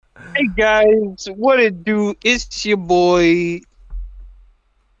Hey guys, what it do? It's your boy.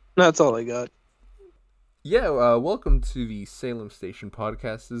 That's all I got. Yeah, welcome to the Salem Station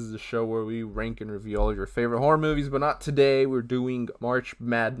podcast. This is a show where we rank and review all of your favorite horror movies, but not today. We're doing March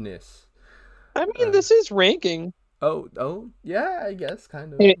Madness. I mean, Uh, this is ranking yeah, I guess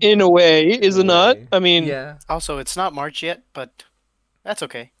kind of in a way, in is a it not? way. I mean, Yeah. Also, it's not March yet, but that's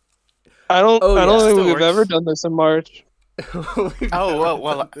okay. I don't, Oh I It don't yeah. think still we've ever works. done this in March. We've Oh never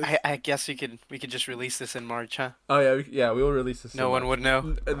well, done this. I guess we could just release this in March, huh? Oh yeah, yeah. We will release this in No one March. would know.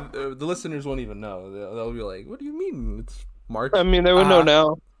 The listeners won't even know. They'll be like, "What do you mean? It's I March mean, they would know Uh-huh.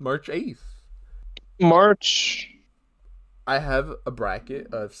 now. March 8th." March. I have a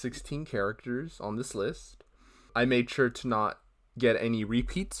bracket of 16 characters on this list. I made sure to not get any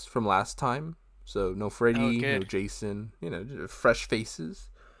repeats from last time. So no Oh, Freddy, no good. Jason, just fresh faces.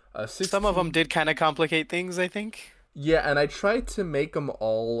 Some of them 16. did kind of complicate things, I think. Yeah, and I tried to make them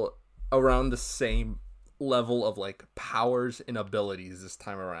all around the same level of like powers and abilities this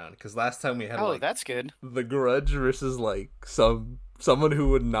time around. Because last time we had Oh, like that's good. the Grudge versus like someone who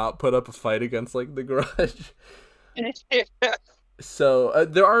would not put up a fight against like the Grudge. So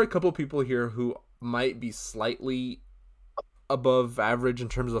there are a couple people here who might be slightly above average in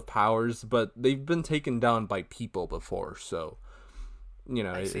terms of powers, but they've been taken down by people before, so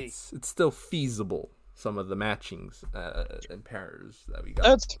I see. it's still feasible. Some of the matchings and pairs that we got.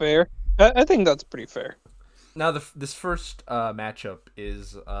 That's fair. I think that's pretty fair. Now, this first matchup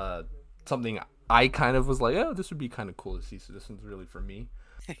is something I kind of was like, oh, this would be kind of cool to see. So this one's really for me.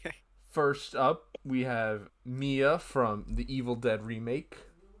 First up, we have Mia from the Evil Dead remake.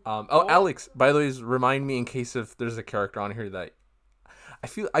 Oh, Alex, by the way, remind me in case if there's a character on here that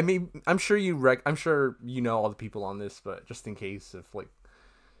I'm sure I'm sure you know all the people on this, but just in case if like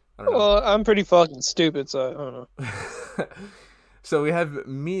I don't Well, I'm pretty fucking stupid, so I don't know. know. So we have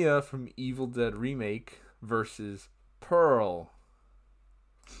Mia from Evil Dead remake versus Pearl.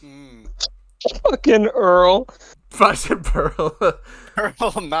 hmm. Fucking Earl. I said Pearl.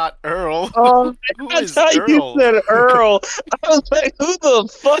 Earl, not Earl. Who That's is how you Earl? said Earl. I was like, who the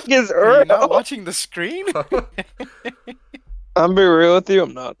fuck is Are you not Earl? watching the screen? I'm be real with you,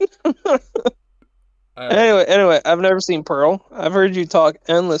 I'm not. Anyway, I've never seen Pearl. I've heard you talk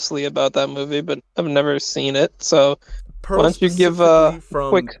endlessly about that movie, but I've never seen it. So why Pearl don't you give specifically a from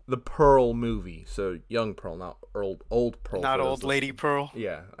quick? the Pearl movie, so young Pearl, not old Pearl. Not For those old lady listening. Pearl.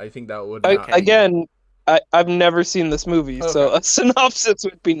 Yeah, I think that would I, not Okay. be again, I've never seen this movie, so okay. a synopsis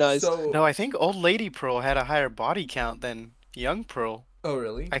would be nice. So, No, I think old lady Pearl had a higher body count than young Pearl. oh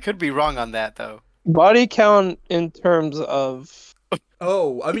really? I could be wrong on that though. Body count in terms of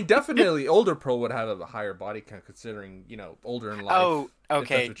Oh, I mean, definitely older Pearl would have a higher body count considering older in life. Oh, If that's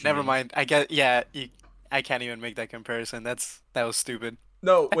okay. what you Never mean. mind. I get. Yeah, I can't even make that comparison. That was stupid.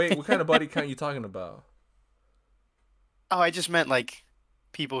 No, wait. What kind of body count you talking about? Oh, I just meant like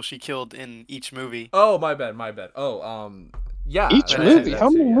people she killed in each movie. Oh, my bad, my bad. Oh, yeah, each But movie. How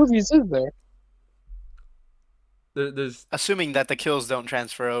that's it. many Yeah, movies is there? there's assuming that the kills don't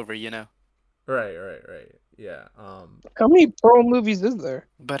transfer over, right. Yeah. How many Pearl movies is there?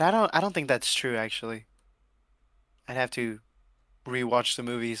 But I don't think that's true actually. I'd have to rewatch the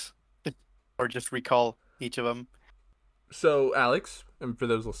movies or just recall each of them. So Alex, and for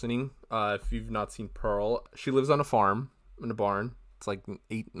those listening, if you've not seen Pearl, she lives on a farm in a barn. It's like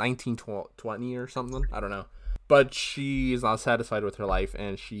 1920 or something. I don't know. But she is not satisfied with her life,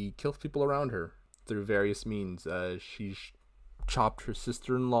 and she kills people around her through various means. She chopped her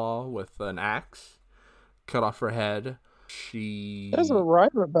sister-in-law with an axe, cut off her head. There's a She,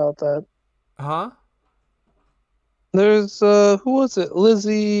 rhyme about that. huh? There's who was it?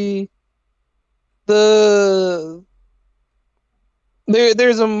 Lizzie. The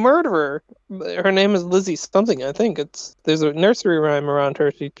there's a murderer. Her name is Lizzie something. I think there's a nursery rhyme around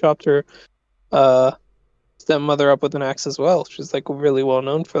her. She chopped her uh stepmother up with an axe as well. She's like really well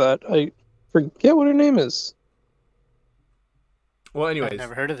known for that. I forget what her name is. Well, I've anyways,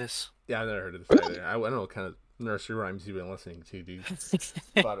 never heard of this. yeah, I've never heard of this either. I don't know what kind of nursery rhymes you've been listening to, dude.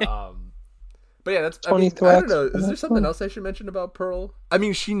 But But yeah, that's. I 20 mean, I don't thwacks. know. Is there something else I should mention about Pearl? I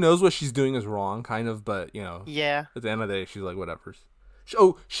mean, she knows what she's doing is wrong, kind of, but Yeah, at the end of the day, she's like, whatever.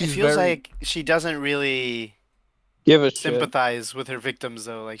 Oh, it she's feels very. like she doesn't really Give a shit. sympathize with her victims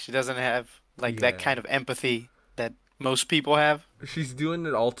though. Like she doesn't have like that Yeah, kind of empathy that most people have. she's doing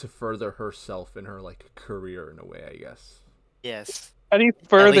it all to further herself in her like career in a way, I guess. Yes. How do you At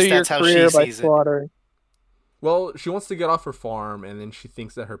further least your that's how career she by sees it. slaughtering? Well, she wants to get off her farm, and then she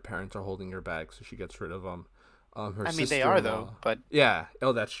thinks that her parents are holding her back, so she gets rid of them. Her I mean, they are sister-in-law. though, but Yeah.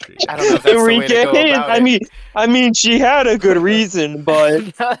 Oh, that's true. I don't know if that's the way to go Enrique, about I it. mean, she had a good reason,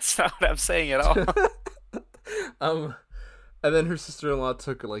 but That's not what I'm saying at all. um, and then her sister-in-law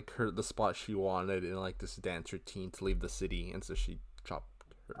took like the spot she wanted in like this dance routine to leave the city, and so she chopped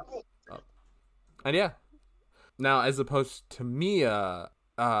her up. And yeah, now as opposed to Mia,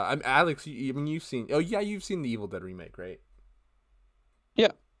 I'm Alex. I mean, you've seen. Oh yeah, you've seen the Evil Dead remake, right?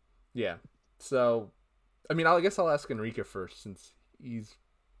 Yeah. Yeah. So, I mean, I guess I'll ask Enrique first, since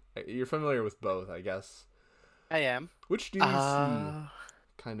you're familiar with both, I guess. I am. Which do you see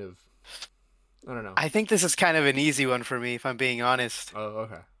kind of? I don't know. I think this is kind of an easy one for me, if I'm being honest. Oh,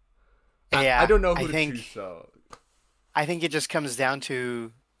 okay. Yeah, I don't know who I to think choose, so. I think it just comes down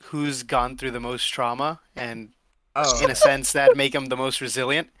to who's gone through the most trauma, and Oh, in a sense, that make them the most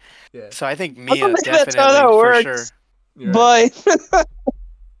resilient. yeah. So I think I Mia don't think that's how definitely that for works. sure. You're right.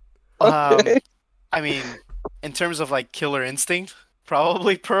 but okay. I mean, in terms of like killer instinct,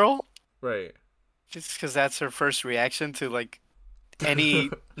 probably Pearl, Right. just because that's her first reaction to like any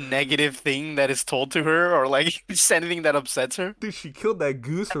negative thing that is told to her, or like just anything that upsets her. Dude, she killed that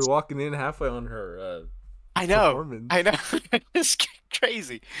goose for walking in halfway on her I know, performance. I know, it's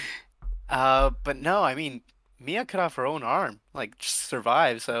crazy. But no, I mean, Mia cut off her own arm, like just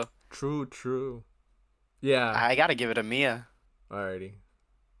survived. So True. Yeah. I gotta give it to Mia. Alrighty.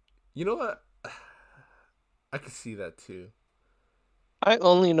 You know what? I could see that too. I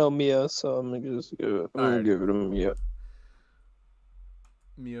only know Mia, so I'm gonna just Alright. give it to Mia.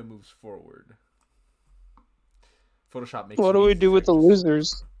 Mia moves forward. Photoshop makes. What it do we easy do with the to-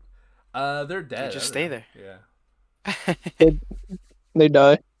 losers? They're dead. just I don't stay know. there. Yeah. They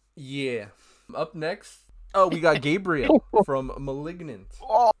die. Yeah. Up next, we got Gabriel from *Malignant*.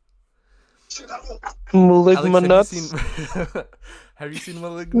 Maligma Alex, nuts. have you seen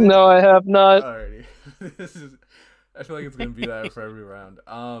 *Malignant*? No, I have not. Alrighty. I feel like it's gonna be that for every round.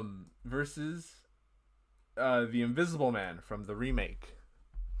 Versus the Invisible Man from the remake.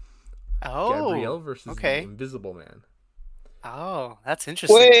 Oh, Gabrielle versus okay. the Invisible Man. Oh, that's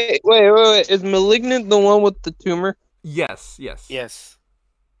interesting. Wait. Is Malignant the one with the tumor? Yes. Yes.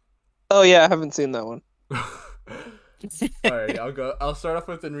 Oh yeah, I haven't seen that one. Alright, I'll start off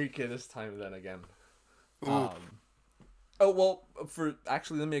with Enrique this time then again. Ooh.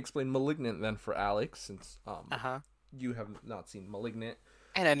 Let me explain *Malignant* then for Alex, since Uh-huh. you have not seen *Malignant*.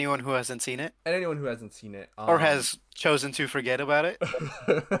 And anyone who hasn't seen it, And anyone who hasn't seen it. or has chosen to forget about it,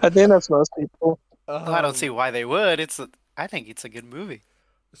 I think that's most people. well, I don't see why they would. I think it's a good movie.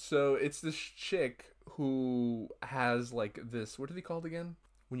 So it's this chick who has like this. What are they called again?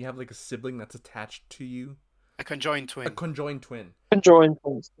 When you have like a sibling that's attached to you, A conjoined twin. a conjoined twin. Enjoying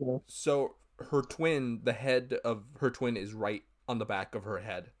things. Yeah. So her twin, the head of her twin is right on the back of her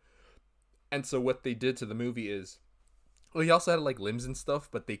head. And so what they did to the movie is, well, he also had like limbs and stuff,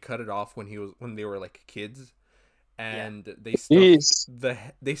 but they cut it off when they were like kids, and Jeez.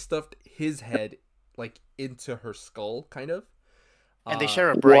 they stuffed his head like into her skull, kind of. And they share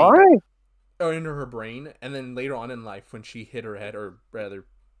a brain. Why? Or into her brain, and then later on in life, when she hit her head, or rather,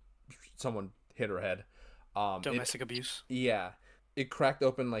 someone hit her head, Domestic abuse. it cracked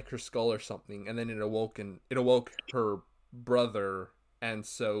open like her skull or something, and then it awoke her brother, and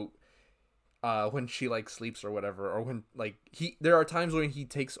so when she like sleeps or whatever, or when like there are times when he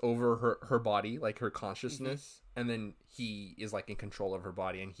takes over her body, like her consciousness, and then he is like in control of her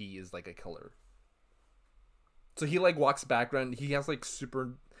body, and he is like a killer. So he like walks background. He has like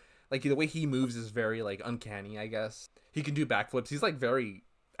super, like the way he moves is very like uncanny, I guess. He can do backflips. He's like very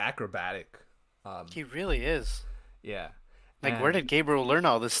acrobatic. He really is. Yeah. Like, where did Gabriel learn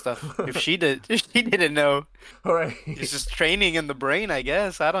all this stuff? If she didn't know. All right. He's just training in the brain, I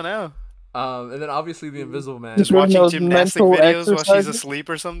guess. I don't know. And then obviously the Invisible Man. Just Doing watching those gymnastic mental videos while she's exercises? asleep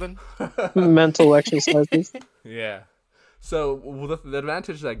or something. Mental exercises. Yeah. So the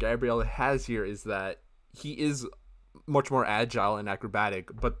advantage that Gabriel has here is that he is much more agile and acrobatic,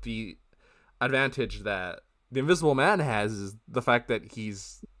 but the advantage that the Invisible Man has is the fact that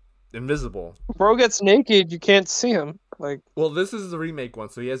he's invisible. Bro gets naked, you can't see him. Like, Well, this is the remake one,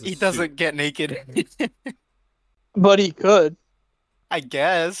 so he has. He doesn't get naked. but he could. I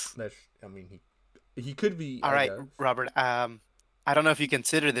guess. I mean, he could be. All I right, guess. Robert. I don't know if you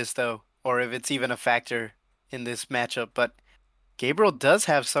consider this though, or if it's even a factor in this matchup, but Gabriel does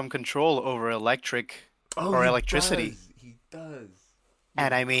have some control over or he electricity. He does.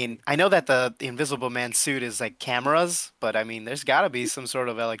 And I mean, I know that the Invisible Man suit is like cameras, but I mean, there's got to be some sort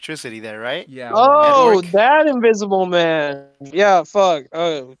of electricity there, right? Yeah. Oh, Network. that Invisible Man. Yeah, fuck.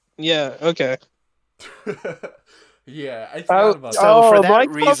 Oh, yeah, okay. Yeah, I forgot about that. So for that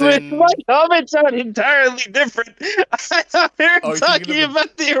reason- my comments are entirely different. I thought we were Oh, you're thinking talking of the-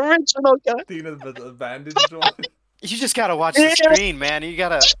 about the original guy. Thinking of the bandaged one. You just gotta watch the screen, man. You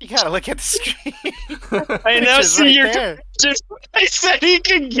gotta look at the screen. I know. Which is See, right you're there. just. I said he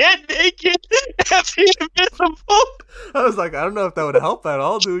could get naked and be invisible. I was like, I don't know if that would help at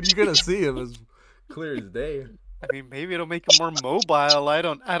all, dude. You're gonna see him as clear as day. I mean, maybe it'll make him more mobile. I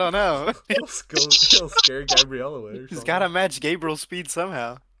don't know. He'll scare Gabrielle away. Or He's something. gotta match Gabriel's speed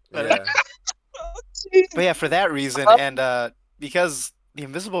somehow. Yeah. But yeah, for that reason, and because the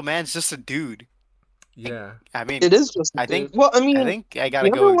Invisible Man's just a dude. Yeah. I mean, It is just. I think- Well, I mean, I think I gotta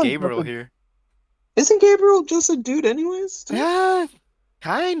the go other with one's Gabriel nothing. here. Isn't Gabriel just a dude, anyways? Yeah,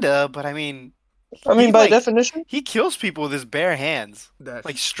 kinda. But I mean, I mean, he, by like- definition. he kills people with his bare hands, That's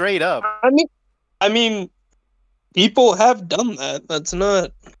like straight up. I mean, people have done that. That's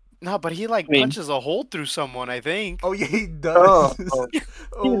not. No, but he like I mean- punches a hole through someone. I think Oh yeah, he does.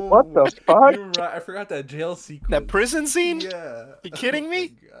 Oh, what the fuck? You're right. I forgot that jail sequence. that prison scene. Yeah. You kidding Oh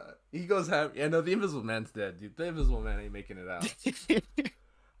me? my God. He goes ham. Yeah, no, the Invisible Man's dead, dude. The Invisible Man ain't making it out.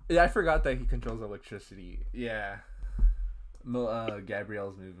 Yeah, I forgot that he controls electricity. Yeah.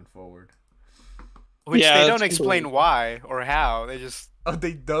 Gabrielle's moving forward. Which Yeah, they that's don't explain cool. why or how. They just Oh,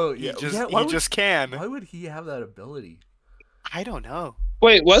 they don't. he Yeah, just yeah. he just can. Why would he have that ability? I don't know.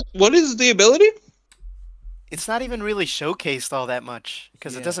 Wait, what? What is the ability? It's not even really showcased all that much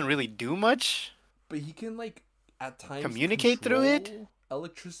because Yeah. it doesn't really do much. But he can like at times Communicate through it? control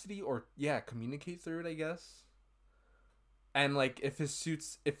electricity, or communicate through it, I guess. And like if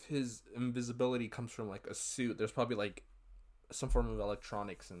his invisibility comes from like a suit, there's probably like some form of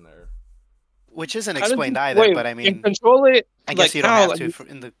electronics in there. Which isn't How does explained he- either, wait, but I you mean, control it. I guess like you don't how? have Like, to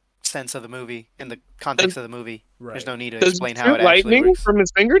in the sense of the movie, in the context of the movie. Right. There's no need to Does explain he how it shoot actually lightning works. from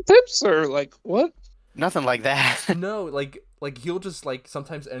his fingertips, or like what? Nothing like that. No, like he'll just like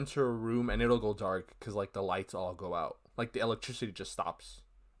sometimes enter a room and it'll go dark because like the lights all go out, like the electricity just stops,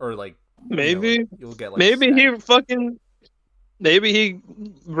 or like you know, Maybe, like, you'll get like maybe he fucking, maybe he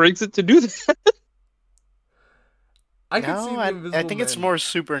breaks it to do that. I could see No, the I Invisible think it's Man- more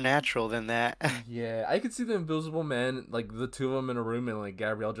supernatural than that. Yeah, I could see the Invisible Man, like the two of them in a room, and like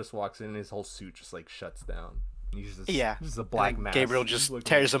Gabrielle just walks in and his whole suit just like shuts down. He's just Yeah. just a And black then mass. Gabriel He's just looking-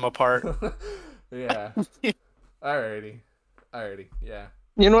 tears him apart. Yeah. Alrighty. Yeah.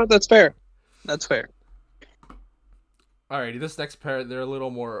 You know what? That's fair. That's fair. Alrighty. This next pair, they're a little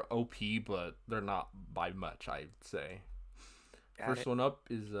more OP, but they're not by much, I'd say. Got First it. one up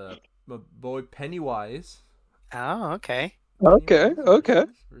is my boy Pennywise. Oh, okay. Okay, okay.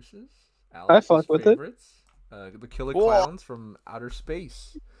 Versus I fuck with it. favorites, the Killer Whoa. Clowns from Outer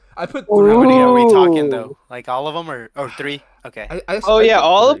Space. I put Ooh. How three. many are we talking though? Like all of them or three? Okay. Oh, I yeah, put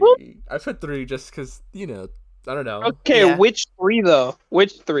all of them? three. I put three just because, I don't know. Okay, Yeah. which three though?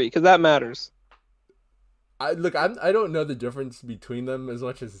 Which three? Because that matters. I don't know the difference between them as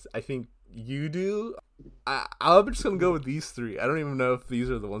much as I think you do. I'm just gonna go with these three. I don't even know if these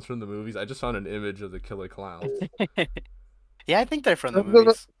are the ones from the movies. I just found an image of the Killer Clowns. Yeah, I think they're from the Those are the-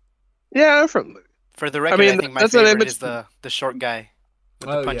 movies. Yeah, from For the record, I, mean, think my that's an favorite image is the short guy with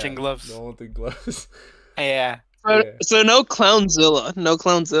Oh, the punching yeah, gloves. The one with the gloves. Yeah. Yeah. So no Clownzilla. No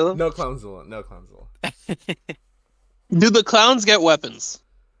Clownzilla. No Clownzilla. No Clownzilla. Do the clowns get weapons?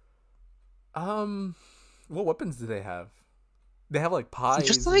 What weapons do they have? They have like pies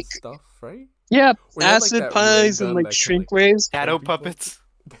Just, and like- stuff, right? Yeah, Or they have, like, acid that pies ray and gun like that can, shrink like- rays. Shadow people- puppets.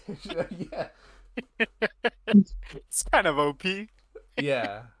 Yeah. It's kind of OP.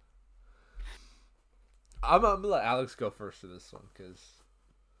 Yeah. I'm gonna let Alex go first for this one because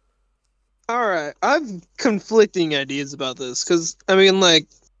All right, I've conflicting ideas about this because I mean, like,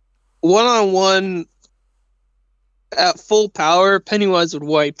 one-on-one at full power, Pennywise would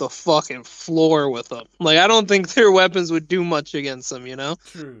wipe the fucking floor with them. Like, I don't think their weapons would do much against them, you know.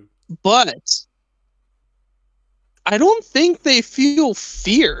 true. But I don't think they feel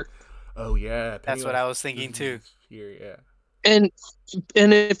fear. Oh yeah, That's what I was thinking too. Here, yeah. And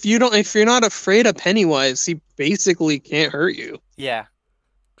if you're not afraid of Pennywise, he basically can't hurt you. Yeah.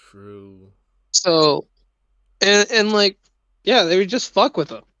 True. So, and like, yeah, they would just fuck with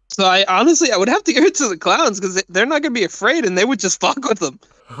him. So I would have to give it to the clowns because they're not gonna be afraid, and they would just fuck with them.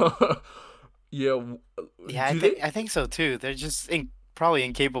 Yeah. Yeah, I do think they- I think so too. They're just probably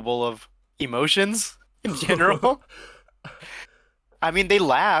incapable of emotions in general. I mean, they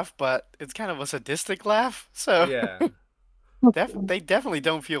laugh, but it's kind of a sadistic laugh. So Yeah. they definitely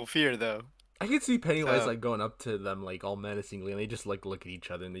don't feel fear though. I could see Pennywise So- like going up to them like all menacingly, and they just like look at each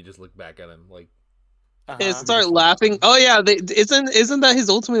other and they just look back at him like. And Uh-huh. start laughing. Oh yeah, isn't that his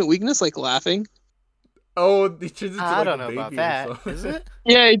ultimate weakness? Like laughing. Oh, he turns into I like don't a know about baby or that. something. Is it?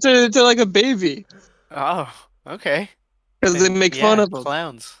 Yeah, he turned into like a baby Oh, okay. because they Then make fun yeah, of him.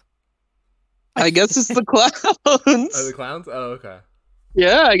 clowns. I guess it's the Are the clowns. clowns? Oh, okay.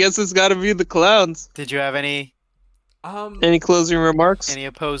 Yeah, I guess it's got to be the clowns. Did you have any Any closing remarks?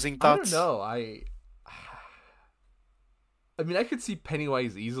 opposing I don't thoughts? know. I mean, I could see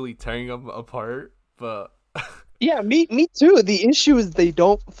Pennywise easily tearing them apart, but Yeah, me too. The issue is they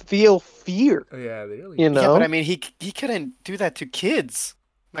don't feel fear. yeah, they really. You Yeah, but know? I mean, he couldn't do that to kids.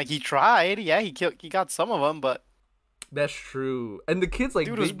 Like he tried. Yeah, he got some of them, but That's true. And the kids like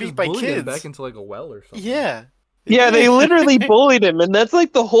Dude they was just beat by bullied him kids. back into like a well or something. yeah. Yeah, they did. literally bullied him, and that's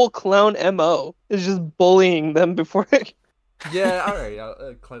like the whole clown MO is just bullying them before. Yeah. All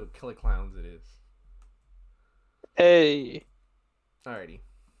right. Kill it clowns. It is. Hey, Alrighty.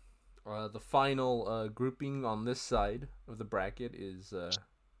 The final grouping on this side of the bracket is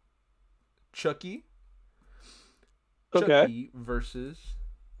Chucky. Okay. Chucky versus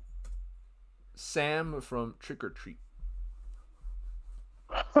Sam from Trick or Treat.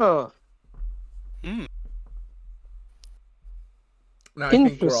 huh? Now I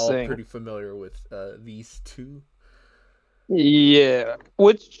think we're all Interesting. pretty familiar with these two. Yeah,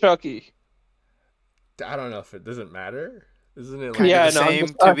 which Chucky? I don't know if it doesn't matter. Isn't it like Kind Yeah, of the no, I'm same,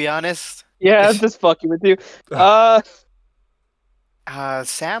 just- to be honest. Yeah, I'm just fucking with you.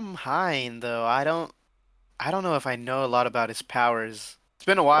 Sam Hine though, I don't know if I know a lot about his powers. It's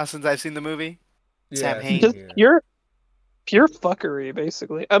been a while since I've seen the movie. Sam yeah, Hain. just yeah. pure fuckery,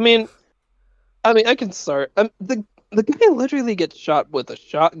 basically. I mean, I can start. The guy literally gets shot with a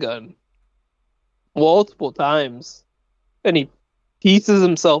shotgun multiple times, and he pieces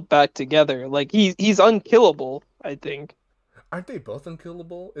himself back together. Like he's unkillable. I think. Aren't they both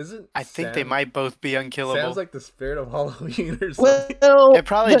unkillable? Isn't I think they Sam- might both be unkillable. Sounds like the spirit of Halloween or something. Well, It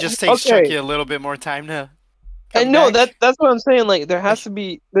probably just takes okay. Chucky a little bit more time to I come know back. that's what I'm saying. Like there has to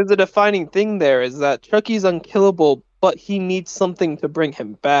be there's a defining thing there is that Chucky's unkillable, but he needs something to bring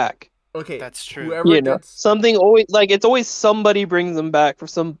him back. Okay, That's true. Whoever You know, gets something always like it's always somebody brings him back for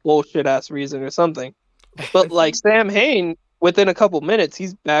some bullshit ass reason or something. But like Sam Hain, within a couple minutes,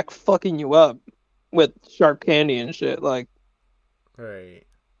 he's back fucking you up with sharp candy and shit. Like right.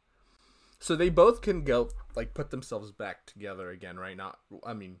 So they both can go like put themselves back together again, right? Not,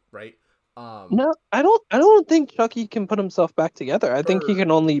 I mean, right? no, I don't think Chucky can put himself back together. I think he can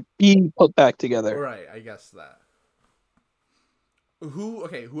only be put back together. Right, I guess that.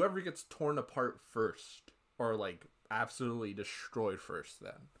 Whoever gets torn apart first, or like absolutely destroyed first,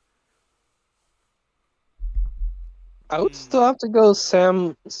 then. I would still have to go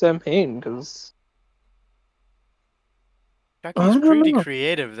Sam Hain because I Chucky's don't pretty know.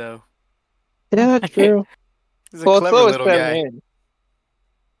 creative though. yeah, true. He's a Well, clever so is little Sam guy. Hain.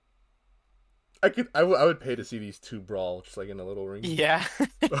 I would pay to see these two brawl just like in a little ring. Yeah.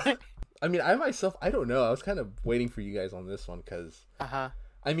 I mean, I myself, I don't know. I was kind of waiting for you guys on this one because, Uh-huh.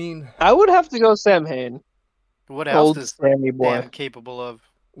 I mean, I would have to go Sam Hain. What else Old is Sammy boy. Sam capable of?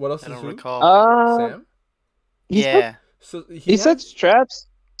 what else I is don't who? recall. Sam? He Yeah. So He said straps,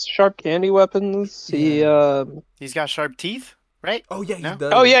 sharp candy weapons. He He's got sharp teeth, right? Oh yeah, he No?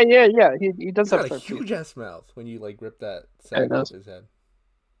 does. Oh yeah. He does He's have got a sharp huge teeth. ass mouth when you like rip that Yeah, sack he off does. his head.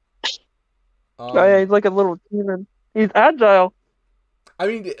 Oh yeah, he's like a little demon. He's agile. I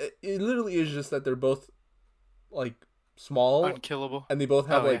mean, it literally is just that they're both like small Unkillable. and they both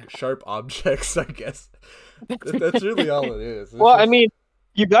have Oh, like sharp objects. I guess that's really all it is. It's Well, I just- mean,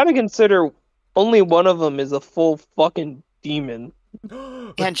 you got to consider only one of them is a full fucking demon.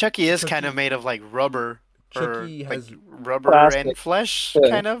 Yeah, and Chucky is kind of Chucky- made of like rubber. Chucky or has like rubber plastic. and flesh, Yeah.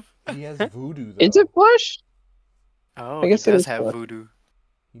 kind of. he has voodoo though. Is it flesh? Oh, I guess he it does is have flesh. voodoo.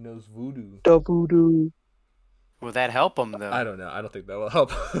 He knows voodoo. The voodoo. Will that help him though? I don't know. I don't think that will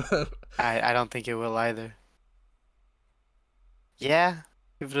help. I don't think it will either. Yeah,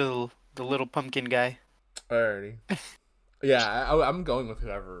 give it a the little pumpkin guy. Alrighty. Yeah, I'm going with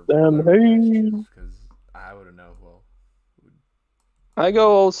whoever. Sam Hain. Because I wouldn't know who. I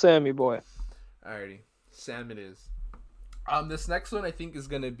go old Sammy boy. Alrighty, Sam it is. This next one I think is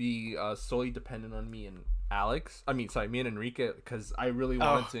gonna be solely dependent on me and Alex. I mean, sorry, me and Enrique, because I really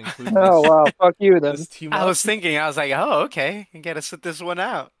wanted to include this, Oh wow, fuck you then. this team I up. was thinking, I was like, oh, okay, you gotta sit this one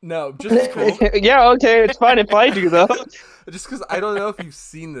out. No, just cool. Yeah, okay, it's fine if I do though. Just because I don't know if you've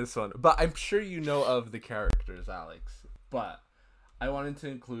seen this one, but I'm sure you know of the characters, Alex. But I wanted to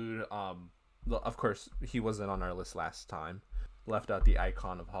include, of course, he wasn't on our list last time. Left out the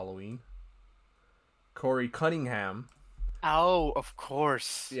icon of Halloween, Corey Cunningham. Oh, of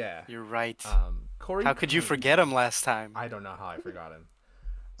course. Yeah. You're right. Corey. How could you forget him last time? I don't know how I forgot him.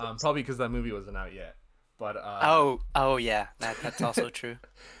 Probably because that movie wasn't out yet. But Oh yeah, that's also true.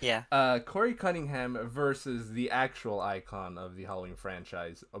 Yeah. Corey Cunningham versus the actual icon of the Halloween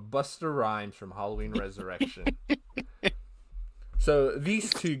franchise, Buster Rhymes from Halloween Resurrection. So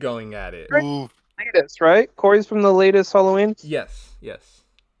these two going at it. Ooh. Latest, right? Corey's from the latest Halloween. Yes, yes.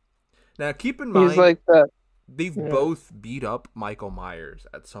 Now keep in mind, He's like that. they've Yeah. both beat up Michael Myers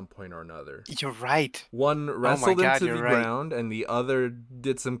at some point or another. You're right. One wrestled God, into you're the right. ground, and the other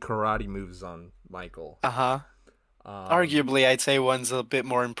did some karate moves on Michael. Uh-huh. Um, Arguably, I'd say one's a bit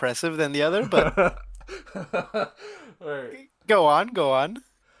more impressive than the other, but Right. go on.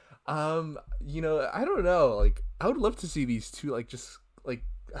 I don't know. Like, I would love to see these two, like, just like,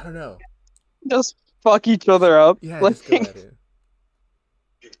 I don't know. Just fuck each other up. Yeah, Like, just go at it.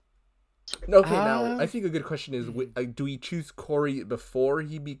 Okay, now Uh, I think a good question is: do we choose Corey before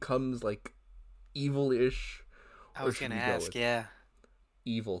he becomes like evil-ish, I or was should gonna we go ask, with yeah.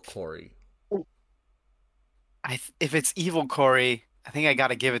 evil Corey? If it's evil Corey, I think I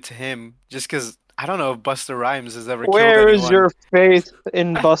gotta give it to him, just because I don't know if Buster Rhymes has ever where killed is anyone. your faith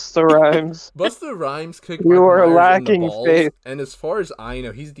in Busta Rhymes? Busta Rhymes kicked You Michael are Myers in the lacking balls, faith. and as far as I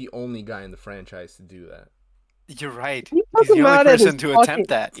know, he's the only guy in the franchise to do that. You're right. He He's took the him only out at his person to fucking- attempt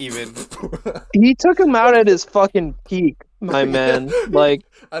that, even. He took him out at his fucking peak, my man. Like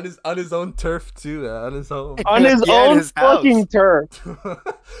on his own turf too, on his own. on his Yeah, in own his house. fucking turf.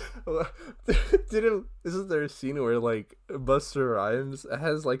 Isn't there a scene where like Buster Rhymes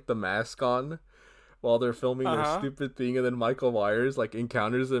has like the mask on while they're filming their Uh-huh. stupid thing, and then Michael Myers like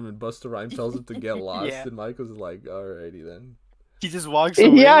encounters him, and Buster Rhymes tells him to get lost, Yeah. and Michael's like, "Alrighty then." He just walks away.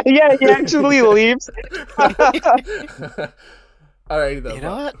 Yeah, he actually leaves. Alrighty though. You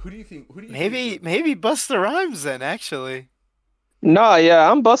know what? Who do you think? Maybe Buster Rhymes then, actually. Nah,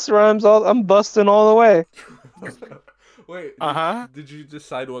 yeah, I'm Busta Rhymes. I'm busting all the way. Wait. Uh-huh. Did you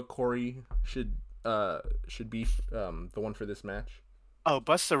decide what Corey should be the one for this match? Oh,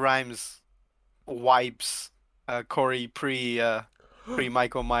 Buster Rhymes wipes Corey pre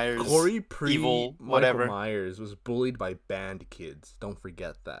Michael Myers. Corey pre evil, Michael whatever. Myers was bullied by band kids. Don't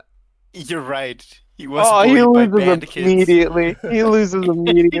forget that. You're right. He was Oh, he bullied by loses band kids. immediately. He loses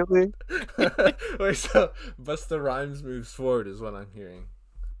immediately. Wait, so Busta Rhymes moves forward is what I'm hearing.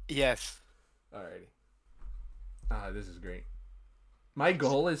 Yes. Alrighty. This is great. My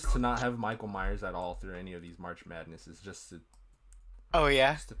goal is to not have Michael Myers at all through any of these March Madnesses, just Oh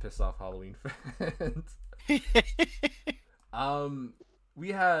yeah. to piss off Halloween fans. We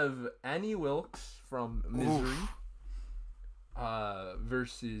have Annie Wilkes from Misery,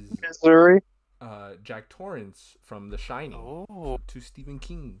 versus Missouri. Jack Torrance from The Shining. Oh. To Stephen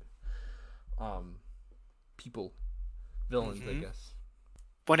King. Villains, I Mhm. guess.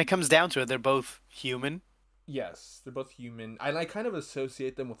 When it comes down to it, they're both human. Yes, they're both human. I kind of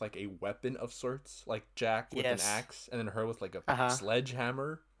associate them with like a weapon of sorts, like Jack with Yes. an axe, and then her with like a Uh-huh.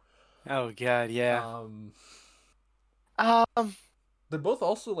 sledgehammer. Oh god, yeah. They're both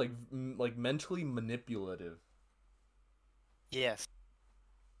also like mentally manipulative. Yes.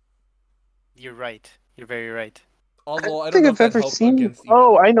 You're right. You're very right. Although I I don't think know I've if that ever helped seen. against each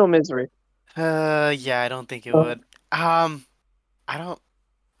Oh, other. I know Misery. Yeah, I don't think it Oh. would. I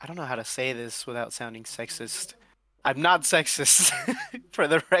don't know how to say this without sounding sexist. I'm not sexist, for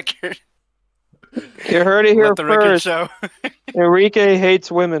the record. You heard it here Let the record first. show. Enrique hates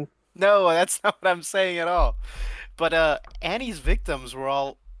women. No, that's not what I'm saying at all. But Annie's victims were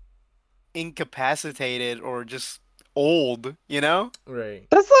all incapacitated or just old, you know? Right.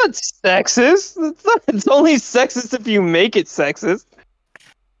 That's not sexist. It's only sexist if you make it sexist.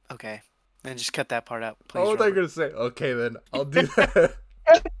 Okay. Then just cut that part out, please. Oh, they're Robert. gonna say, okay, then I'll do that.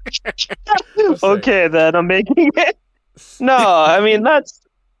 I'm sorry. Okay, then I'm making it. No, I mean that's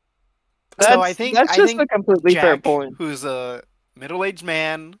I think- that's I just think a completely fair Jack, point. who's a middle-aged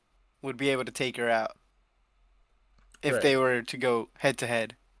man, would be able to take her out if Right. they were to go head to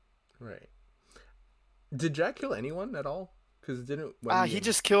head. Right. Did Jack kill anyone at all? Because didn't He Wendy and-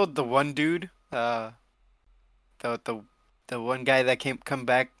 just killed the one dude. The one guy that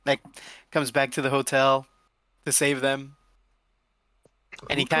comes back to the hotel to save them,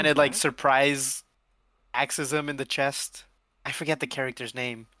 and Who he kind of comes like back? surprise axes him in the chest. I forget the character's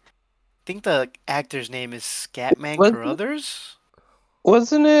name. I think the actor's name is Scatman What? Carruthers.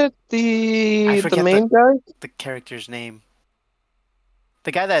 Wasn't it I the forget main guy? The character's name.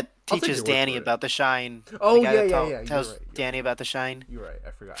 The guy that I'll take teaches your word Danny for it. about the shine. Oh, the guy yeah, that yeah, yeah, tells you're right, you're Danny about the shine. You're right.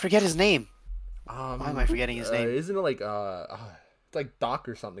 I forgot. Forget his name. Why am I forgetting his name? Isn't it like it's like Doc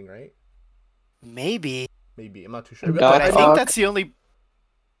or something, right? Maybe. Maybe I'm not too sure. Doc. But I Doc. think that's the only.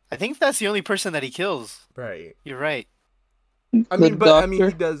 I think that's the only person that he kills. right. You're right. I The mean, but I mean, he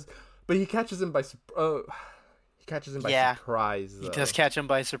doctor? does. But he catches him by he catches him by Yeah. surprise. He Though. does catch him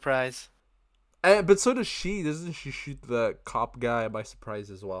by surprise. But so does she. Doesn't she shoot the cop guy by surprise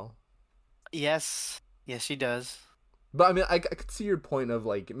as well? Yes. Yes, she does. But I mean, I could see your point of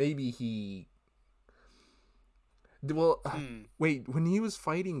like maybe he. Well, wait. When he was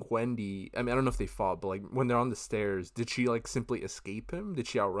fighting Wendy, I mean, I don't know if they fought, but like when they're on the stairs, did she like simply escape him? Did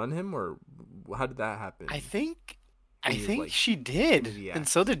she outrun him, or how did that happen? I think He was, like, she did. into the And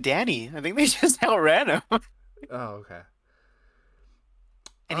axe. so did Danny. I think they just outran him. Oh, okay.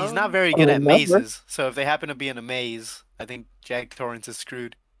 And he's not very good at remember? mazes. So if they happen to be in a maze, I think Jack Torrance is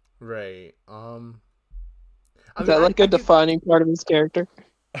screwed. Right. I Is mean, that like a I could- defining part of his character?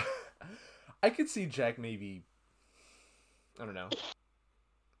 I could see Jack maybe. I don't know.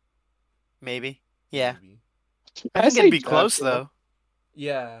 Maybe. Yeah. Maybe. I think say it'd be Jack, close though. though.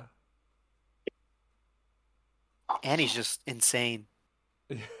 Yeah. And he's just insane.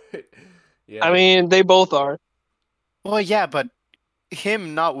 Yeah. I mean, they both are. Well, yeah, but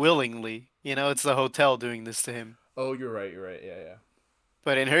him not willingly. You know, it's the hotel doing this to him. Oh, you're right. You're right. Yeah, yeah.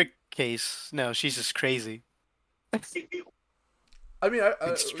 But in her case, no, she's just crazy. I mean,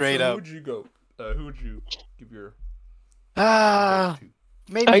 Straight so up. Who would you go? Who would you give your Ah, vote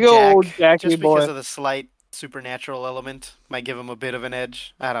to? maybe I go old Jack, Jackie just because boy. of the slight supernatural element. Might give him a bit of an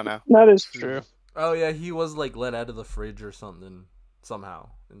edge. I don't know. That is true. Oh yeah, he was like let out of the fridge or something somehow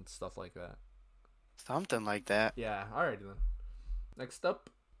and stuff like that. Something like that. Yeah. Alrighty then. Next up,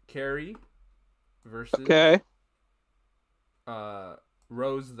 Carrie versus Okay.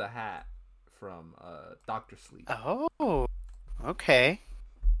 Rose the Hat from Doctor Sleep. Oh, okay.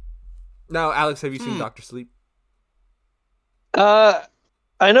 Now, Alex, have you seen Doctor Sleep?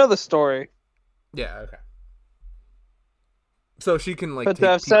 I know the story, Yeah. Okay. So she can like. but take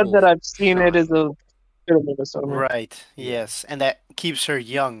I've said that people's I've seen it shine. as a bit of a misnomer. Right. Yes, and that keeps her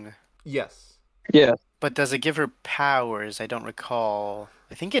young. Yes. Yeah. But does it give her powers? I don't recall.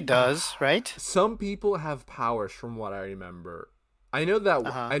 I think it does, right? Some people have powers, from what I remember. I know that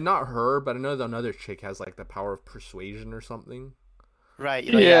I not her, but I know that another chick has like the power of persuasion or something. Right.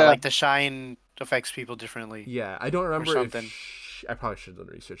 Yeah. Like the shine affects people differently. Yeah, I don't remember something. if I probably should have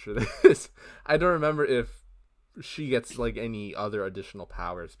done research for this. I don't remember if she gets like any other additional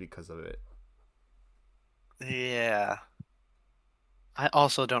powers because of it. Yeah. I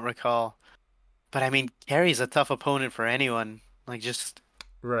also don't recall. But I mean, Carrie's a tough opponent for anyone. Like just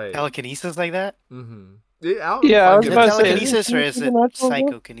Right. telekinesis like that? Mm-hmm. Yeah, I was Is it about to say, telekinesis or is it supernatural?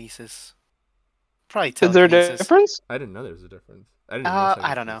 psychokinesis? Probably Is there a telekinesis. difference? I didn't know there was a difference. I didn't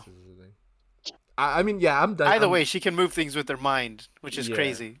I don't know. telekinesis was a thing. I mean, yeah, I'm done. Either way, she can move things with her mind, which is Yeah.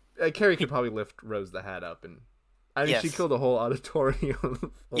 crazy. Carrie could probably lift Rose the Hat up, and I mean, she Yes. killed a whole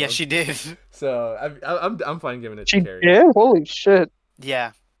auditorium. Yeah, she did. So I'm fine giving it She to Carrie. did? Holy shit.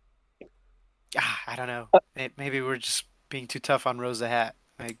 Yeah. I don't know. Maybe we're just being too tough on Rose the Hat.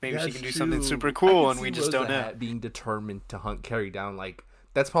 Like maybe she That's can do something true. super I cool could and we see just Rose don't the know. Hat being determined to hunt Carrie down. Like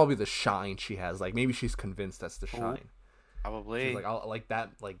that's probably the shine she has. Like maybe she's convinced that's the shine. Probably. She's like, I'll, like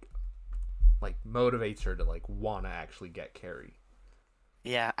that, like motivates her to like want to actually get Carrie.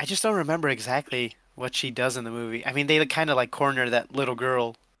 Yeah, I just don't remember exactly what she does in the movie. I mean, they kind of like corner that little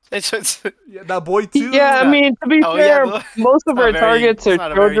girl. It's Yeah, that boy too. Yeah, I mean, to be Oh, fair, yeah, most of our targets are it's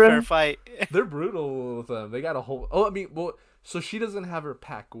not a very fair children. fight. They're brutal with them. They got a whole. Oh, I mean, well, so she doesn't have her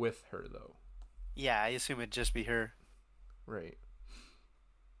pack with her though, Yeah, I assume it'd just be her. right?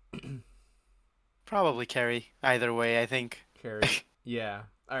 Probably Carrie. Either way, I think. Carrie. Yeah.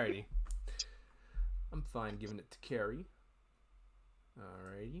 Alrighty. I'm fine giving it to Carrie.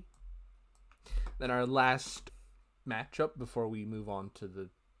 Alrighty. Then our last matchup before we move on to the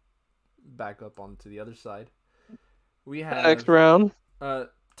back up onto the other side. We have Next round.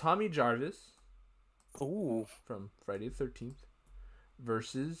 Tommy Jarvis Ooh. from Friday the 13th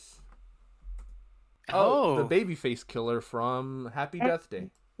versus Oh. the babyface killer from Happy Death Day.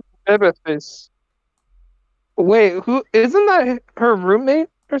 Babyface. Wait, who isn't that her roommate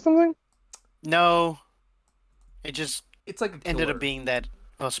or something? No. It just It's like a killer. ended up being that.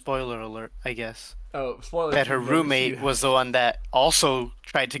 Well, spoiler alert, I guess. oh, spoiler. That her if you've never roommate seen- was the one that also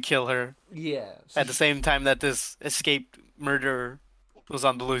tried to kill her yeah. So at the same time that this escaped murderer was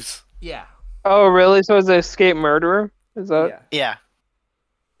on the loose. yeah. Oh, really? So it's an escaped murderer? Is that? Yeah.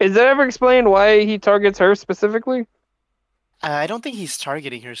 Yeah. Is it ever explained why he targets her specifically? I don't think he's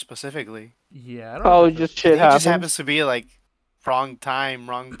targeting her specifically. Yeah. I don't know Oh, if just I shit think it happens. just happens to be like wrong time,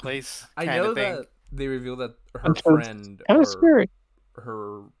 wrong place I kind know of thing. that they reveal that her I'm sure it's friend Kind or of scary.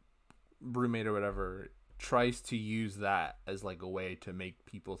 her roommate or whatever tries to use that as like a way to make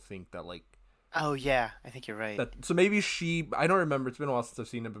people think that like Oh yeah, I think you're right. So maybe I don't remember. It's been a while since I've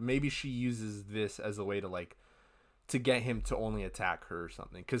seen it, but maybe she uses this as a way to like to get him to only attack her or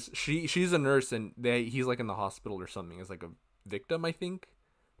something. Because she's a nurse and he's like in the hospital or something as like a victim, I think.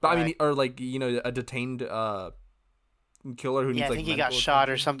 But I mean, or like a detained killer who Yeah, needs I like think he got medical shot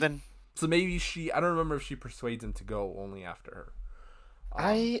or attention. something. So maybe I don't remember if she persuades him to go only after her.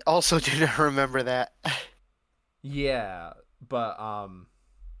 I also didn't remember that. Yeah, but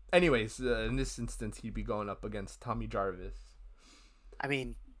anyways, in this instance, he'd be going up against Tommy Jarvis. I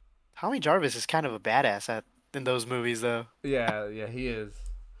mean, Tommy Jarvis is kind of a badass in those movies, though. Yeah, he is.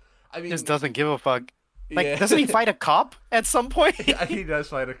 I mean, Just doesn't give a fuck. Like, yeah. doesn't he fight a cop at some point? Yeah, he does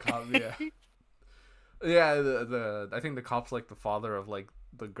fight a cop. Yeah, yeah. I think the cop's like the father of like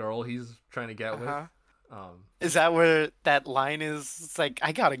the girl he's trying to get with. Is that where that line is? It's like,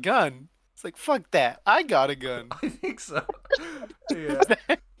 I got a gun. It's like, fuck that. I got a gun. I think so. Yeah,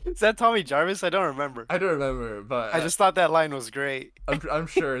 Is that Tommy Jarvis? I don't remember. I don't remember, but I just thought that line was great. I'm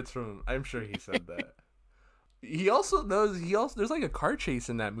sure it's from. I'm sure he said that. He also knows. There's like a car chase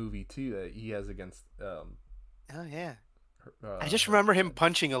in that movie too that he has against. Oh yeah. I just remember him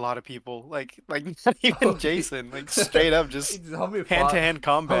punching a lot of people, like not even Jason, like straight up just hand-to-hand I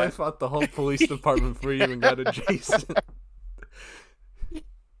combat. fought the whole police department for you and got a Jason.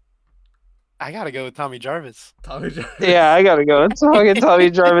 I gotta go with Tommy Jarvis. Tommy Jarvis. Yeah, I gotta go. It's fucking Tommy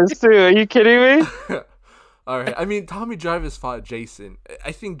Jarvis too. Are you kidding me? All right. I mean, Tommy Jarvis fought Jason.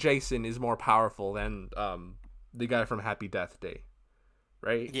 I think Jason is more powerful than the guy from Happy Death Day,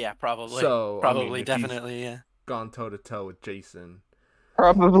 right? Yeah, probably. So Probably, I mean, if he's definitely, yeah. gone toe to toe with Jason.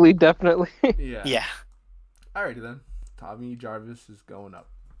 Probably, definitely. Yeah. Yeah. Alrighty then. Tommy Jarvis is going up.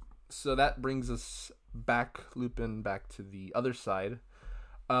 So that brings us looping back to the other side.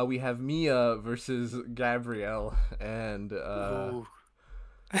 We have Mia versus Gabrielle, and Ooh.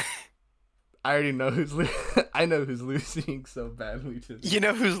 I already know I know who's losing so badly to this. You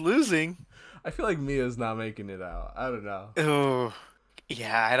know who's losing? I feel like Mia's not making it out. I don't know. Oh,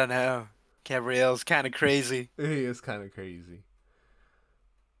 yeah, I don't know. Gabrielle's kind of crazy. He is kind of crazy.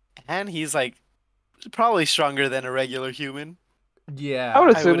 And he's like probably stronger than a regular human. Yeah. I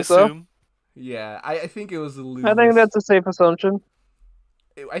would I would assume so. assume. Yeah. I think it was a lose. I think that's a safe assumption.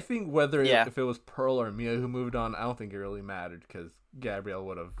 I think whether Yeah. if it was Pearl or Mia who moved on, I don't think it really mattered because Gabrielle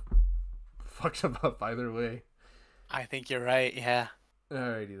would have fucked him up either way. I think you're right, yeah.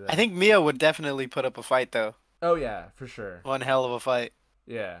 Alrighty then. I think Mia would definitely put up a fight, though. Oh yeah, for sure. One hell of a fight.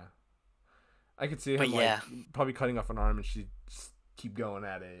 Yeah. I could see But him yeah. like probably cutting off an arm and she'd just keep going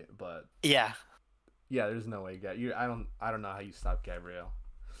at it, but Yeah. yeah, there's no way. I don't know how you stop Gabrielle.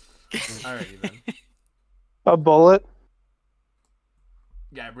 Alrighty then. A bullet.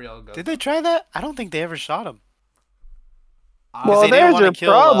 Gabrielle goes. Did they try that? I don't think they ever shot him. 'Cause Well, they didn't there's wanna your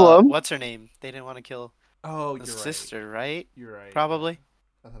kill, problem. what's her name? They didn't want to kill Oh, the you're sister, right? You're right. Probably.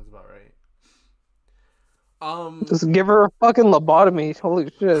 That sounds about right. Just give her a fucking lobotomy. Holy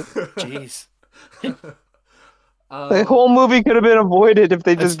shit. Jeez. The whole movie could have been avoided if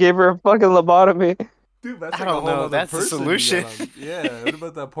they just gave her a fucking lobotomy. Dude, that's I like don't a whole know, other that's the person you solution. got on. Yeah, what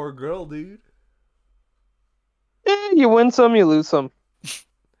about that poor girl, dude? You win some, you lose some.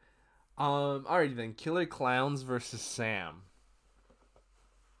 Alrighty then. Killer Clowns versus Sam.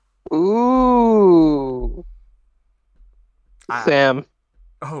 Ooh. Sam.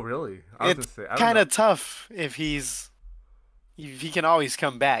 Oh, really? I was It's gonna say, I don't kind know. of tough if he can always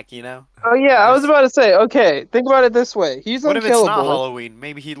come back, you know? Oh yeah, I was about to say, okay, think about it this way. He's What if it's not unkillable. Halloween?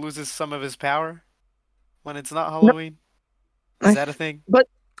 Maybe he loses some of his power when it's not Halloween? Is that a thing?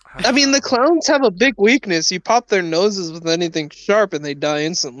 I mean, the clowns have a big weakness. You pop their noses with anything sharp and they die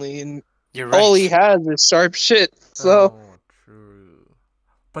instantly, and You're right. all he has is sharp shit. So, Oh, true.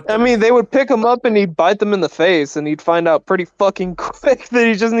 But I then mean, they would pick him up and he'd bite them in the face, and he'd find out pretty fucking quick that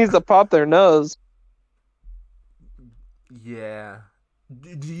he just needs to pop their nose. yeah. Do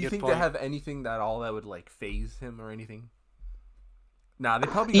you Good think point. they have anything that would like phase him or anything? Nah, they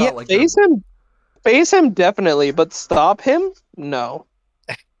probably Yeah, got like face him definitely, but stop him? No.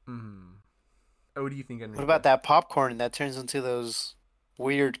 Oh, what do you think? Enrique? What about that popcorn that turns into those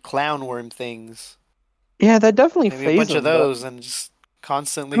weird clown worm things? Yeah, that definitely Maybe a phases bunch of him, though. those and just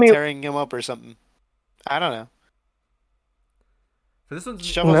constantly I mean- tearing him up or something. I don't know. For this one's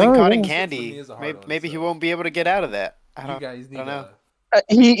Shovel No, in cotton yeah. candy. This one is a hard Maybe, one, maybe he so- won't be able to get out of that. I you don't. guys need don't know.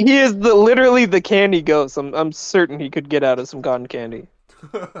 He is literally the candy ghost. I'm certain he could get out of some cotton candy.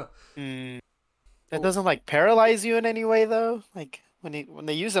 Hmm. That doesn't like paralyze you in any way though. Like when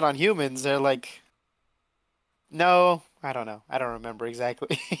they use it on humans, they're like, no, I don't know. I don't remember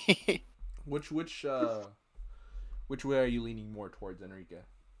exactly. Which way are you leaning more towards, Enrique?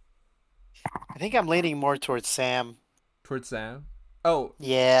 I think I'm leaning more towards Sam. Towards Sam. Oh,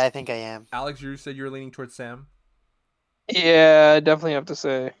 Yeah, I think I am. Alex, you said you were leaning towards Sam. Yeah, I definitely have to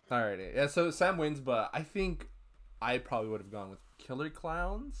say. Alrighty. Yeah, so Sam wins, but I think I probably would have gone with Killer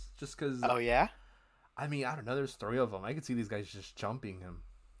Clowns just because. Oh yeah. I mean, I don't know. There's 3 of them. I could see these guys just jumping him.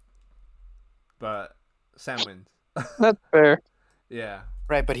 But Sam wins. That's fair. Yeah.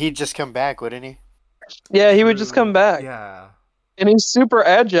 Right, but he'd just come back, wouldn't he? Yeah, he would just come back. Yeah. And he's super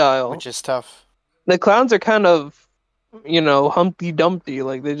agile. Which is tough. The clowns are kind of, Humpty Dumpty.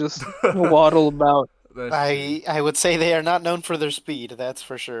 Like, they just waddle about. That's I would say they are not known for their speed. That's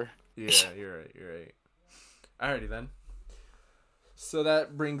for sure. true. Yeah, you're right. You're right. Alrighty then. So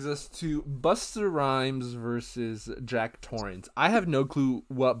that brings us to Buster Rhymes versus Jack Torrance. I have no clue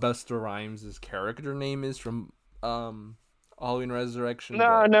what Buster Rhymes' character name is from Halloween Resurrection.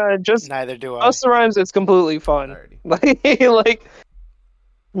 No, just Neither do I. Busta Rhymes. It's completely fun. Alrighty. Like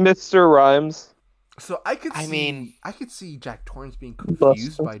Mr. Rhymes. So I could I see, mean- I could see Jack Torrance being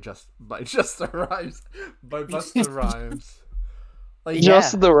confused Buster. by Buster Rhymes, by Buster Rhymes. Like Yeah.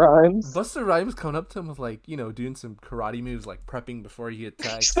 Just the rhymes. Buster Rhymes coming up to him with like doing some karate moves, like prepping before he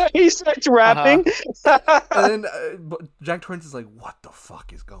attacks. He starts rapping. And then Jack Torrance is like, "What the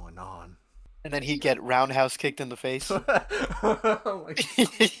fuck is going on?" And then he'd get roundhouse kicked in the face. I'm like,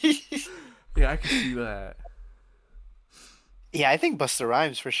 yeah, I can see that. Yeah, I think Busta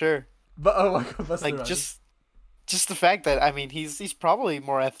Rhymes for sure. But oh my god, Buster Like Rhymes. just the fact that I mean he's probably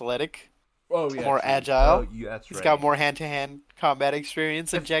more athletic. Oh yeah, more true. agile. Oh, yeah, that's He's right. got more hand-to-hand combat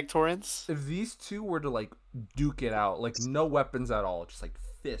experience than Jack Torrance. If these two were to like duke it out, like no weapons at all, just like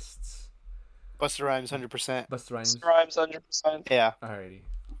fists, Busta Rhymes 100%. Buster Rhymes. Mr. Rhymes 100%. Yeah. Alrighty.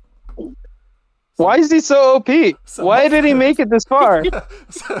 Why is he so OP? So- Why did he make it this far?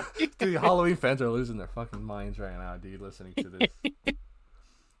 So, dude, Halloween fans are losing their fucking minds right now, dude, listening to this.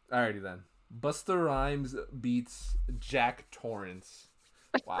 Alrighty then. Buster Rhymes beats Jack Torrance.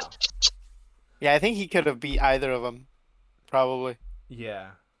 Wow. Yeah, I think he could have beat either of them. Probably.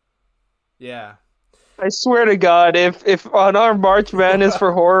 Yeah. Yeah. I swear to God, if on our March Madness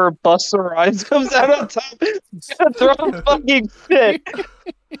for horror, Busta Rhymes comes out on top, he's gonna throw a fucking fit.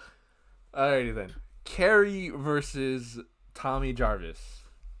 Alrighty then. Carrie versus Tommy Jarvis.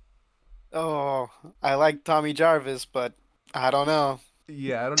 Oh, I like Tommy Jarvis, but I don't know.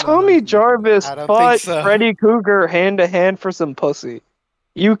 Yeah, I don't know. Tommy Jarvis I don't fought think so. Freddy Krueger hand to hand for some pussy.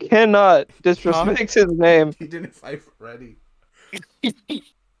 You cannot disrespect his name. He didn't fight Freddy.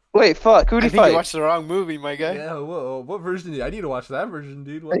 Wait, fuck, who'd I he think you fight? watched the wrong movie, my guy. Yeah, whoa, what version did I need to watch that version,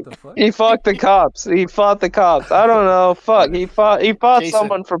 dude? What the fuck? He fought the cops. He fought the cops. I don't know. Fuck. He fought Jason.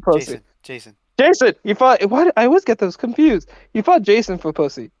 someone for pussy. Jason. Jason. He fought. Why? I always get those confused. He fought Jason for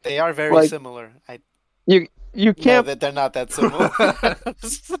pussy. They are very Like- similar. I You know can't. that they're not that similar.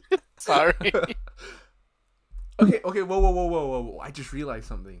 Sorry. Okay, whoa. I just realized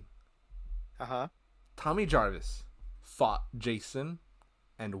something. Uh-huh. Tommy Jarvis fought Jason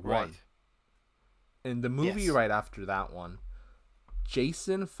and won. Right. In the movie Yes. right after that one,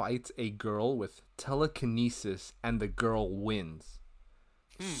 Jason fights a girl with telekinesis and the girl wins.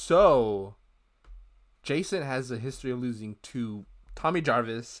 So, Jason has a history of losing to Tommy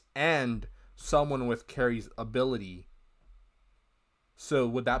Jarvis and someone with Carrie's ability. So,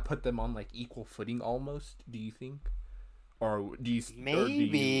 would that put them on like equal footing almost, do you think? Or do you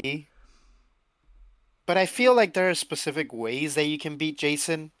Maybe. But I feel like there are specific ways that you can beat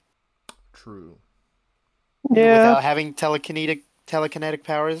Jason True. Yeah. without having telekinetic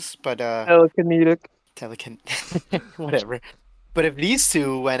powers, but Telekinetic. whatever. But if these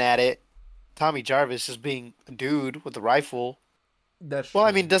two went at it, Tommy Jarvis just being a dude with a rifle. That's Well,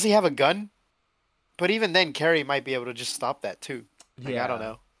 I true. mean, does he have a gun? But even then, Carrie might be able to just stop that too. Like, I don't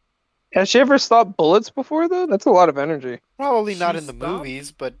know. Has she ever stopped bullets before though? That's a lot of energy. Probably not She in the stopped?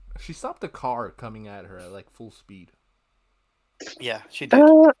 movies, but She stopped a car coming at her at like full speed. yeah, she did.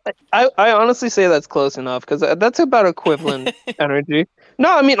 I honestly say that's close enough because that's about equivalent energy.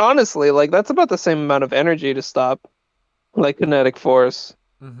 No, I mean honestly, like that's about the same amount of energy to stop, like kinetic force.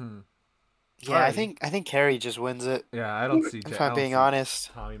 Mm-hmm. Yeah, I Alrighty. think Carrie just wins it. Yeah, I don't see. If I I'm don't being see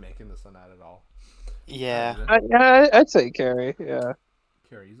honest. Tommy making this one out at all. Yeah. I'd say Carrie. Yeah.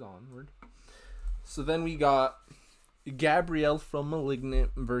 Carries onward. So then we got Gabrielle from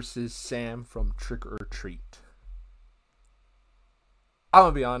Malignant versus Sam from Trick or Treat. I'm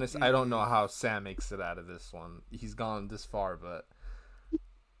gonna be honest, I don't know how Sam makes it out of this one. He's gone this far, but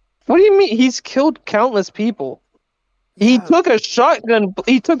What do you mean? He's killed countless people. He Yeah. took a shotgun.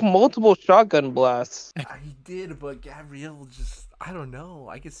 He took multiple shotgun blasts. he did. But Gabrielle just, I don't know.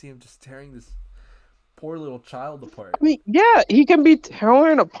 I could see him just tearing this poor little child apart. I mean, yeah, he can be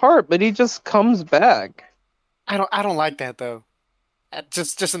torn apart, but he just comes back. I don't like that though.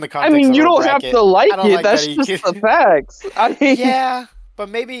 Just in the I context mean, of you our don't have bracket, to like I don't it. like that That's he just the can. facts. I mean, Yeah, but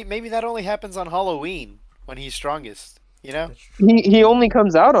maybe that only happens on Halloween when he's strongest. You know? That's true. he only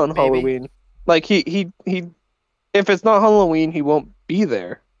comes out on Maybe. Halloween. Like he if it's not Halloween, he won't be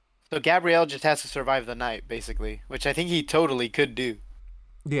there. So Gabrielle just has to survive the night, basically, which I think he totally could do.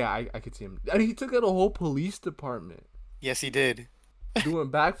 Yeah, I could see him. And he took out a whole police department Yes, he did. doing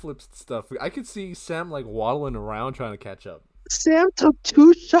backflips and stuff. I could see Sam like waddling around trying to catch up. Sam took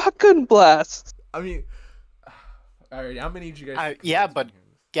 2 shotgun blasts. I mean, all right, how many did you guys? Yeah, but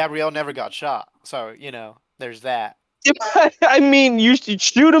Gabrielle never got shot, so you know, there's that. I mean, you should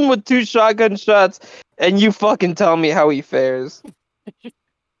shoot him with 2 shotgun shots, and you fucking tell me how he fares.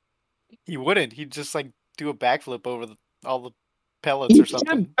 He wouldn't. He'd just like do a backflip over all the pellets He or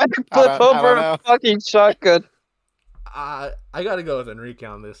something. can I backflip don't over know. a fucking shotgun. I gotta go with Enrique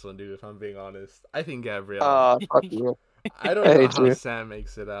on this one, dude. If I'm being honest, I think Gabrielle. Fuck you. I don't I know hate how you. Sam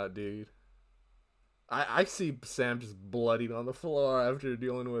makes it out, dude. I see Sam just bloodied on the floor after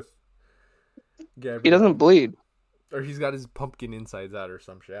dealing with Gabrielle. He doesn't bleed. Or he's got his pumpkin insides out or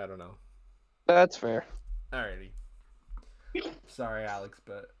some shit. I don't know. That's fair. Alrighty. Sorry, Alex,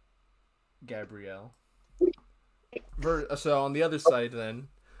 but Gabrielle. So on the other side, then,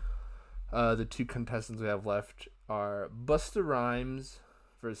 the 2 contestants we have left are Busta Rhymes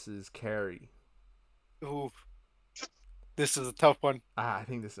versus Carrie. Ooh, this is a tough one. I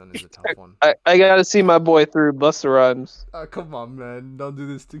think this one is a tough one. I gotta see my boy through Busta Rhymes. Come on, man! Don't do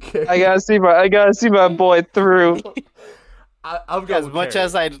this to Carrie. I gotta see my boy through. I'll go As with much Carrie.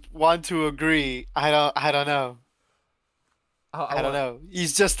 as I want to agree, I don't know. I don't know.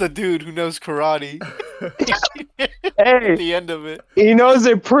 He's just a dude who knows karate. At Hey, the end of it, he knows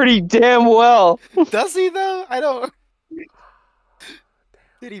it pretty damn well. does he though? I don't.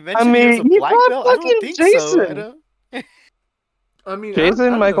 Did he mention I he was mean, a he black fought belt? I fucking don't think so. I Jason. don't. I mean, Jason, I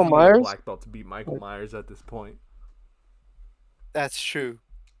don't know Michael if you need a Myers? black belt to beat Michael Myers at this point. That's true.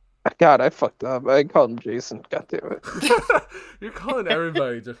 God, I fucked up. I called him Jason. God damn it. You're calling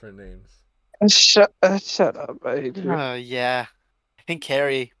everybody different names. Shut up. I hate you. Yeah. I think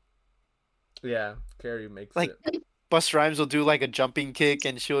Carrie. Yeah, Carrie makes Like, it. Busta Rhymes will do like a jumping kick,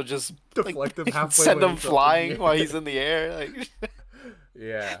 and she'll just Deflect him halfway. send when him he's up in the flying air. while he's in the air. Like,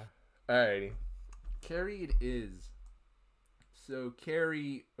 Yeah. Alrighty. Carrie it is. So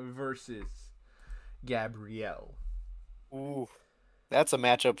Carrie versus Gabrielle. ooh, that's a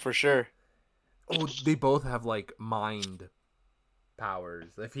matchup for sure. Oh, they both have like mind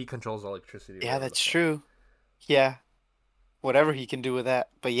powers. If he controls electricity. or Yeah, whatever that's the fuck. true. Yeah, whatever he can do with that.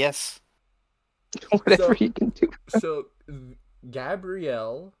 But yes, Whatever So- he can do. So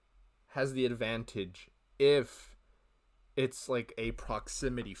Gabrielle has the advantage if it's like a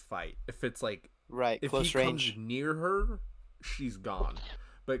proximity fight. If it's like right, if close he range. comes near her, she's gone.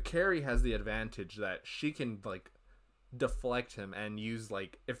 But Carrie has the advantage that she can like deflect him and use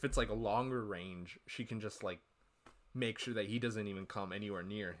like if it's like a longer range, she can just like make sure that he doesn't even come anywhere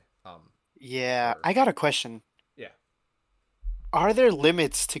near. Yeah, Or- I got a question. Yeah. Are there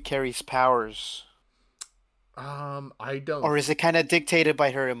limits to Carrie's powers, I don't. or is it kind of dictated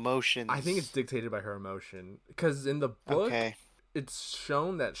by her emotions? I think it's dictated by her emotion because in the book, Okay. it's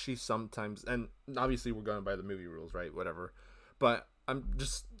shown that she sometimes, and obviously we're going by the movie rules, right? Whatever. But I'm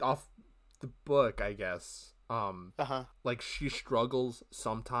just off the book, I guess. Uh-huh. Like she struggles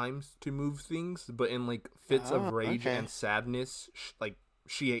sometimes to move things, but in like fits Oh, of rage okay. and sadness, like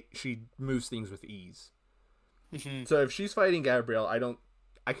she moves things with ease. Mhm. So if she's fighting Gabrielle,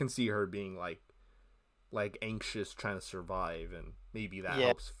 I can see her being like anxious, trying to survive, and maybe that Yeah.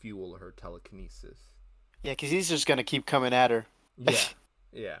 helps fuel her telekinesis. Yeah, because he's just gonna keep coming at her. Yeah,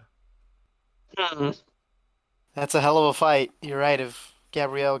 yeah. Hmm. That's a hell of a fight. You're right. If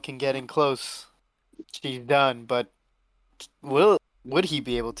Gabrielle can get in close, she's done. But would he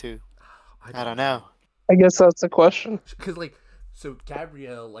be able to? I don't know. I guess that's the question. Because like, so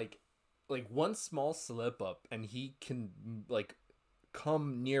Gabrielle like one small slip up, and he can like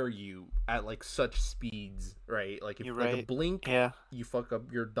come near you at like such speeds, right? Like if You're like a right. blink, Yeah. you fuck up,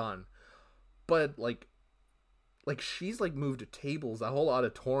 you're done. But like she's like moved tables, that whole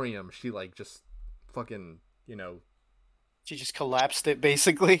auditorium. She like just fucking She just collapsed it,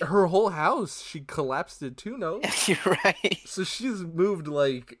 basically. her whole house. She collapsed it too. No, You're right. so she's moved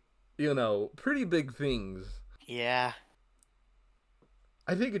like pretty big things. Yeah.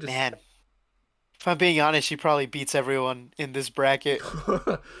 I think it just Man. If I'm being honest, she probably beats everyone in this bracket.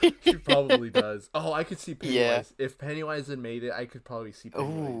 she probably does. Oh, I could see Pennywise. Yeah. If Pennywise had made it, I could probably see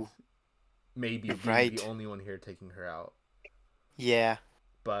Pennywise. Ooh. maybe being Right. the only one here taking her out. Yeah.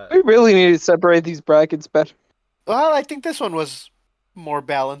 But We really need to separate these brackets better. Well, I think this one was more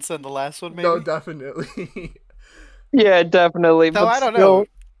balanced than the last one, maybe. no, definitely. Yeah, definitely. Though But I don't still, know.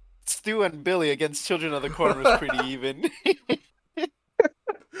 Stu and Billy against Children of the Corn was pretty even.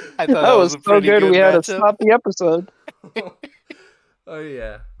 I thought that was a so pretty good. We had to matchup. stop the episode. oh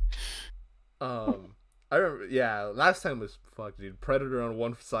yeah. I remember. Yeah, last time was fuck, dude. Predator on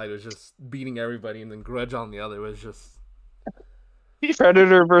one side was just beating everybody, and then Grudge on the other was just.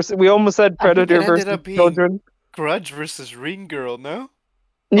 Predator versus. We almost had I think it Predator ended versus up being children. Grudge versus Ring Girl, no?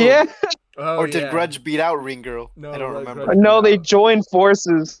 Yeah. Oh, Or did yeah. Grudge beat out Ring Girl? No, I don't Grudge remember. beat No, they out. joined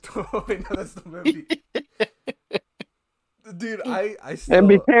forces Oh, wait, no, that's the movie. Dude, I and still.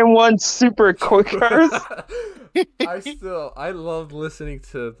 became one super quickers. I love listening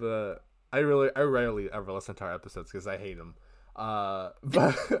to the. I rarely ever listen to our episodes because I hate them. But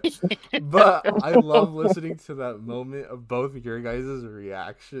I love listening to that moment of both your guys'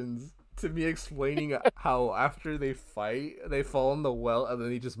 reactions to me explaining how after they fight, they fall in the well and then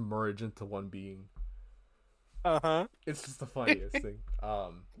they just merge into one being. Uh-huh. It's just the funniest thing.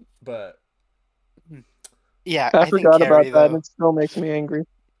 But Yeah, I think forgot Carrie, about that. though. It still makes me angry.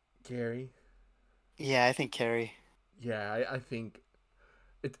 Gary, Yeah, I think Carrie. yeah, I think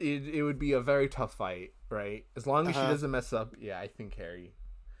it would be a very tough fight, right? As long as she Uh-huh. doesn't mess up, yeah, I think Harry.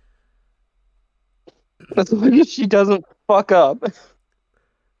 As long as she doesn't fuck up.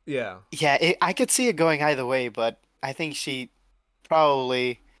 Yeah, Yeah, I could see it going either way, but I think she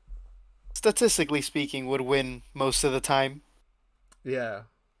probably, statistically speaking, would win most of the time yeah.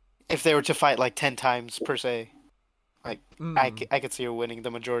 if they were to fight like 10 times per se. Like, Mm, I could see her winning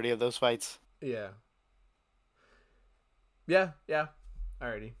the majority of those fights. yeah. Yeah, yeah.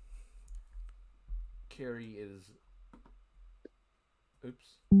 Alrighty. Carrie is. Oops.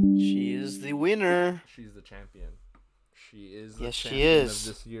 She is the winner. She's the champion. She is the Yes, she champion is.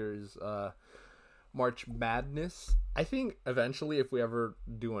 of this year's March Madness. I think eventually, if we ever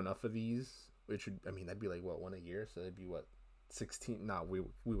do enough of these, which would, I mean, that'd be like what, one a year, so that'd be what, 16. No, we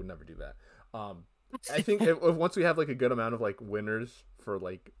would never do that. I think if once we have like a good amount of like winners for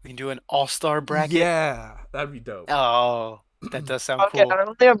like, We can do an all-star bracket. yeah, that'd be dope. Oh, that does sound Okay, cool. I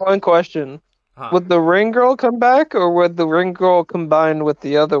only have one question. Huh. Would the ring girl come back, or would the ring girl combined with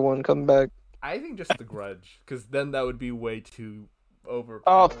the other one come back? I think just the Grudge, because then that would be way too over.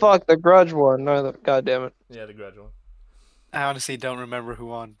 Oh fuck, the grudge one. No, god damn it. Yeah, the Grudge one. I honestly don't remember who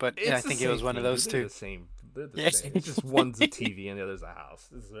won, but yeah, I It's the think it was same one of thing, those dude. They're two. the same. They're the Yes. same. It's just one's a TV and the other's a house.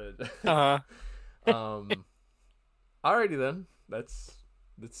 This is it. Uh-huh. Alrighty then. That's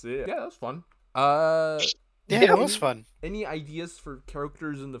it. Yeah, that was fun. Yeah, it was fun. Any ideas for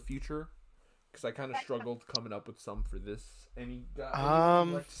characters in the future? Because I kind of struggled coming up with some for this. Any guys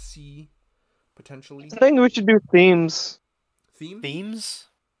you'd like to see potentially? I think we should do themes. Theme? Themes?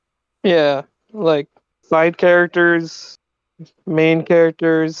 Yeah, like side characters, main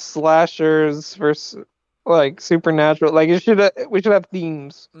characters, slashers versus like supernatural. Like we should have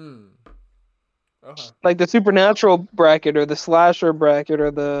themes. Mm. Okay. Like the supernatural bracket or the slasher bracket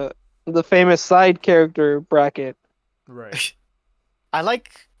or the famous side character bracket. Right. I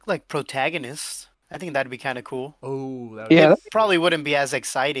like protagonists. I think that'd be kind of cool. Oh, that Yeah, It probably wouldn't be as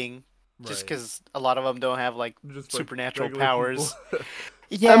exciting just Right. because a lot of them don't have like Just supernatural regular powers. people.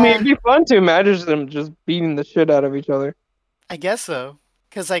 Yeah, I mean, it'd be fun to imagine them just beating the shit out of each other. I guess so.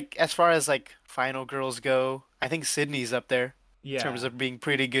 Because like as far as like final girls go, I think Sydney's up there Yeah. in terms of being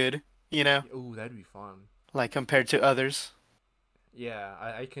pretty good. You know, Oh, that'd be fun. like compared to others. Yeah,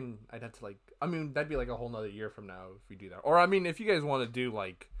 I'd have to like. I mean, that'd be like a whole nother year from now if we do that. Or I mean, if you guys want to do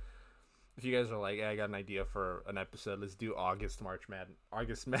like, if you guys are like, hey, I got an idea for an episode, let's do August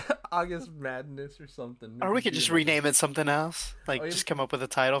Madness or something. Or we could do just like- rename it something else. Like Oh, yeah. just come up with a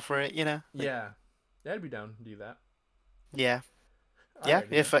title for it. You know? Like, Yeah, I'd be down to do that. Yeah. Yeah.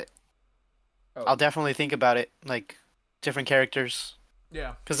 Alrighty If then. I, Oh, I'll definitely think about it. Like different characters.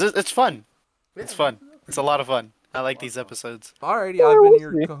 yeah, Because it's fun. It's Yeah, fun. that's It's pretty a lot fun. of fun. I like lot these of fun. episodes. Alrighty, I've been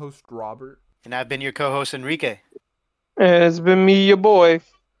your see. co-host Robert, And I've been your co-host Enrique. And it's been me, your boy.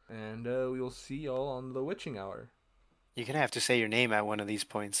 and we will see y'all on the Witching Hour. You're gonna have to say your name at one of these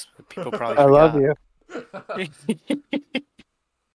points. People probably I love forgot. you. You.